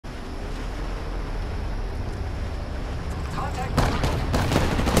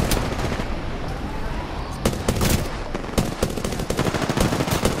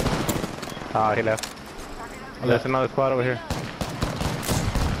Ah, he left. There's another squad over here.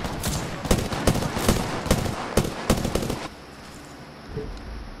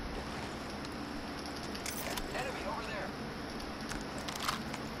 Enemy over there.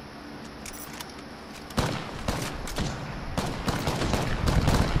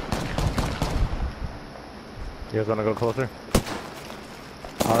 You guys wanna go closer?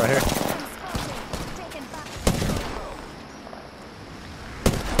 All right, here.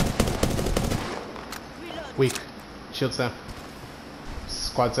 Weak. Shields down.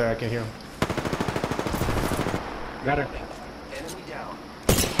 Squad's there, I can hear him. Got her. Enemy down.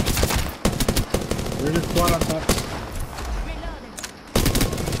 There's a squad on top.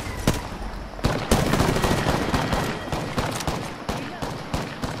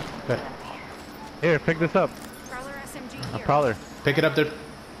 Okay. Here, pick this up. Prowler SMG A here. prowler. Pick it up, dude.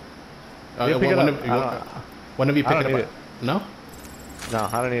 Yeah, pick it one, up. one of you I pick don't it need up. No? No,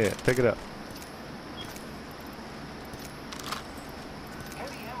 I don't need it. Pick it up.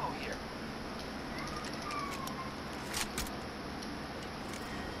 Heavy ammo here.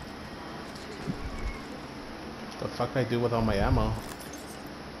 The fuck I do with all my ammo?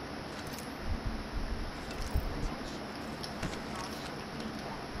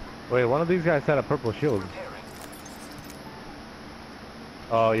 Wait, one of these guys had a purple shield. Repairing.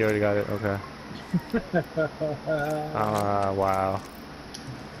 Oh, you already got it. Okay. Wow.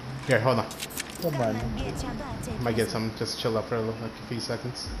 Here, hold on. Come on. Might get some. Just chill up for like a few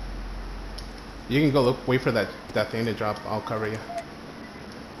seconds. You can go look. Wait for that thing to drop. I'll cover you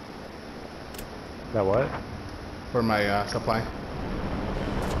That what? for my supply.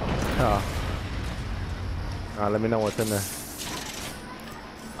 Oh. Let me know what's in there.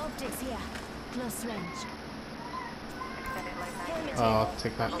 Optics here. Close range. I'll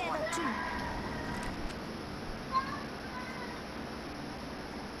take that. Level 2.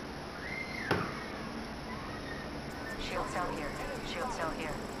 Shield cell here. Shield cell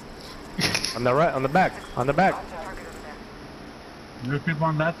here. On the right, on the back, on the back. Target over there. There's people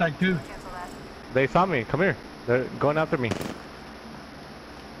on that side too. Cancel that. They saw me. Come here. They're going after me. I'm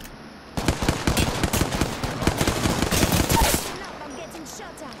getting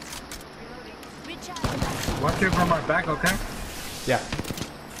shot at. Recharging. Watch it from my back, okay? Yeah.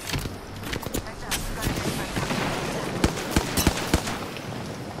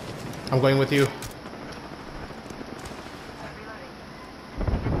 I'm going with you.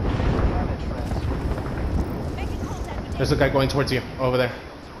 Making contact with There's a guy going towards you over there,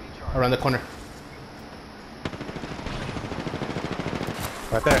 around the corner.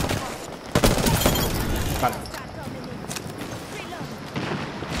 Right there. Got it. start coming in.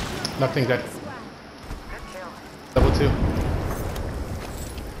 Reloading. Nothing good. Squad. Good kill. Double two.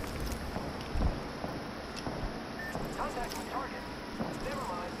 Contact with target. Never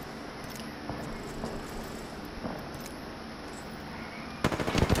mind.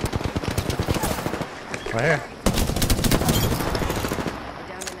 Right here.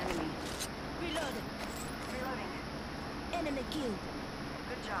 Down an enemy. Reloading. Reloading. Enemy killed.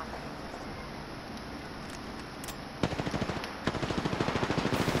 Good job.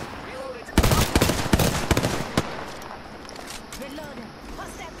 Reloading.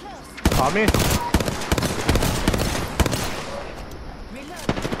 Hostile close. On me.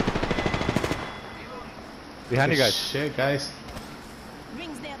 Reloading. Behind you guys. Shit, guys.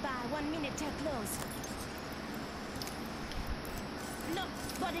 Rings nearby. 1 minute till close. No.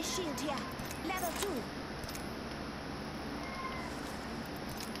 Body shield here. Level 2.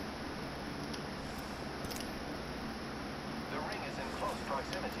 The ring is in close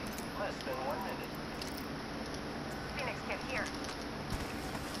proximity. Less than 1 minute. Phoenix kit here.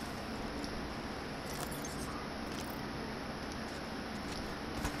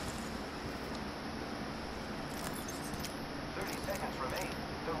 Seconds remain.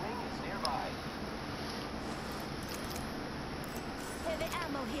 The ring is nearby. Heavy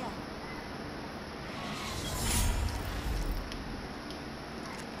ammo here.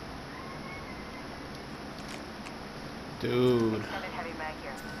 Dude. Extended heavy mag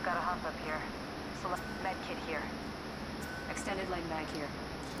here. Got a hop up here. Select med kit here. Extended light mag here.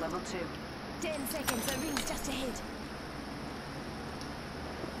 Level 2. 10 seconds. The ring's just ahead.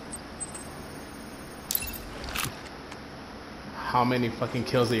 How many fucking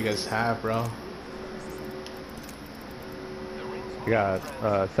kills do you guys have, bro? You got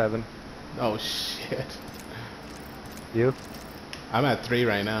 7. Oh shit. You? I'm at 3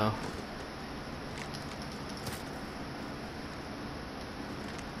 right now.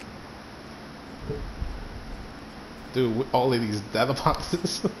 Dude, all of these data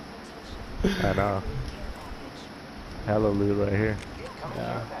boxes. I know. Hella loot right here.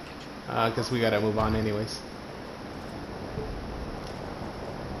 Yeah. Package. Because we gotta move on anyways.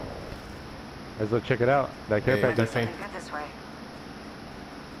 Let's go check it out. That care Yeah, package. they're fine. Good this way.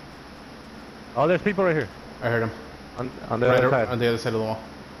 Oh, there's people right here. I heard him. On the Right other side. on the other side of the wall.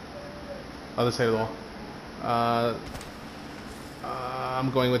 Other side of the wall.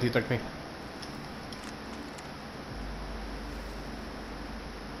 I'm going with you, Dark Pain.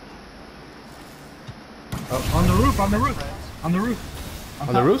 On the roof, on the roof, on the roof. On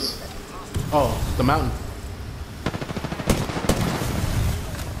the top. roofs? Oh, the mountain.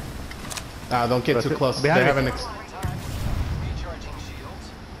 Don't get That's too it. close. They Behind have you. an Recharging shields.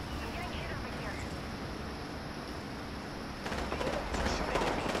 I'm getting hit over here.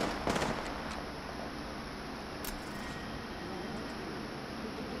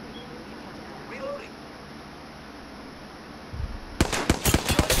 Reloading.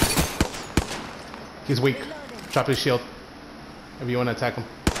 He's weak. Drop his shield. If you want to attack him.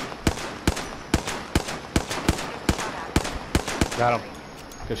 Got him.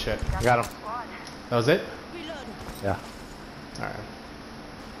 Good shit. Got him. Squad. That was it? Reloading. Yeah. Alright.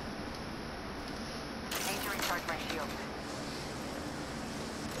 Need to recharge my shield.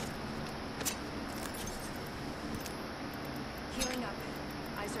 Healing up.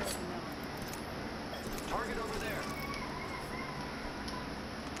 Eyes are open now. Target over there.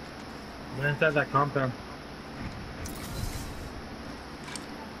 We're inside that compound.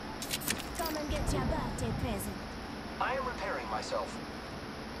 Come and get your birthday present. I am repairing myself.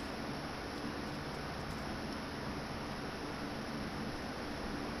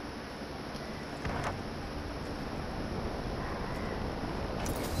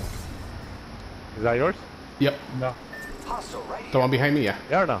 Is that yours? Yep. No. Hostile right The here. one behind me, yeah.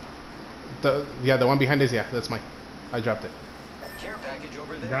 Yeah or no? The one behind us, yeah. That's mine. I dropped it. Care package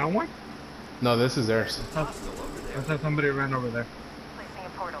over there. That one? No, this is theirs. Hostile over there. I saw somebody ran over there. Placing a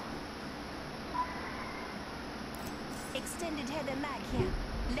portal. Extended header mag here.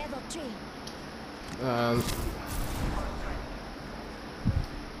 Level 3.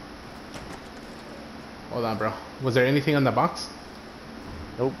 Hold on, bro. Was there anything on the box?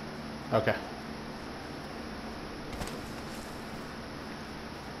 Nope. Okay.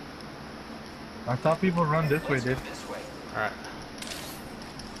 I saw people run this way, Let's dude. go this way. Alright.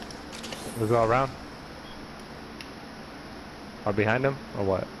 Let's go around. Or behind him? Or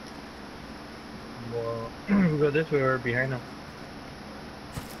what? Well, we go this way or behind them.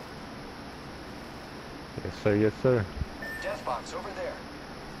 Yes, sir. Yes, sir. Death box over there.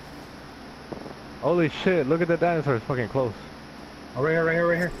 Holy shit. Look at the dinosaur. It's fucking close. Oh, right here, right here,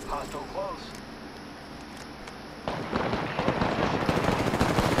 right here. Hostile close.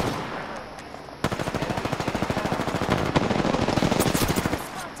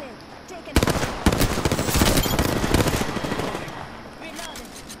 Spotted. Taken. Reloading.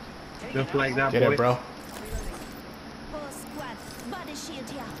 Just like that, Get boy. it, bro. Whole squad. Body shield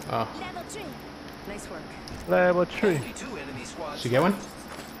here. Oh. Level 3. Nice work. Level 3. Only 2 enemy squads. Did you get one?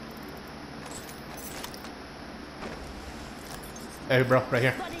 Hey, bro, right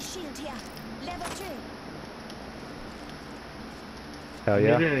here. Body shield here. Level 3. Hell Need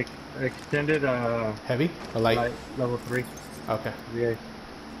yeah. an extended Heavy or light? light level 3. Okay. Yeah. Need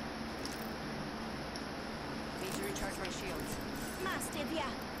to recharge my shields. Mastiff here.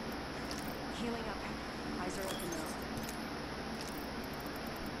 Healing up. Eyes are open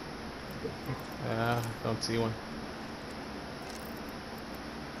now. Don't see one.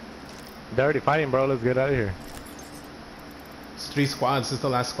 They're already fighting, bro. Let's get out of here. It's 3 squads. This is the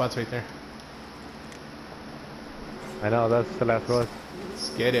last squads right there. I know. That's the last one. Let's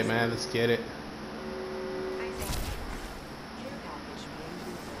get it, man. Let's get it. Facing. Care package being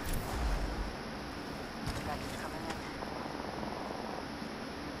delivered. Package coming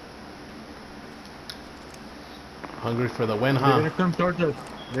in. Hungry for the win, They're huh? gonna come towards us.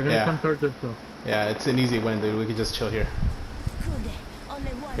 They're gonna Yeah. come towards us, so. Yeah, it's an easy win, dude. We can just chill here. Good. Only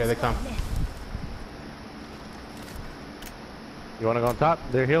one Here they squad come. left. You want to go on top?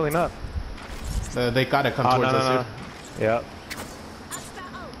 They're healing up. They gotta come Oh, towards no, us, no, dude. no. Yep. Astra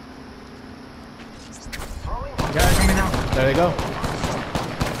out. Throwing Guys coming out. There they go.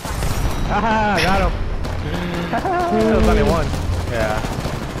 Haha, got him. That was only one. Yeah.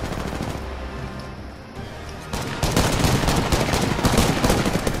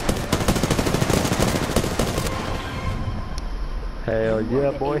 Hell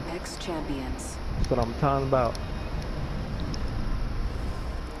yeah, boy. Apex champions. That's what I'm talking about.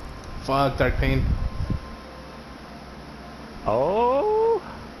 Fuck, Dark Pain. Oh,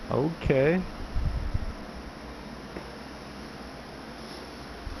 okay.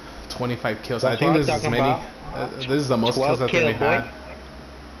 25 kills. I That's think what this I'm is talking many. about. This is the most kills 12 that they've kill, boy. had.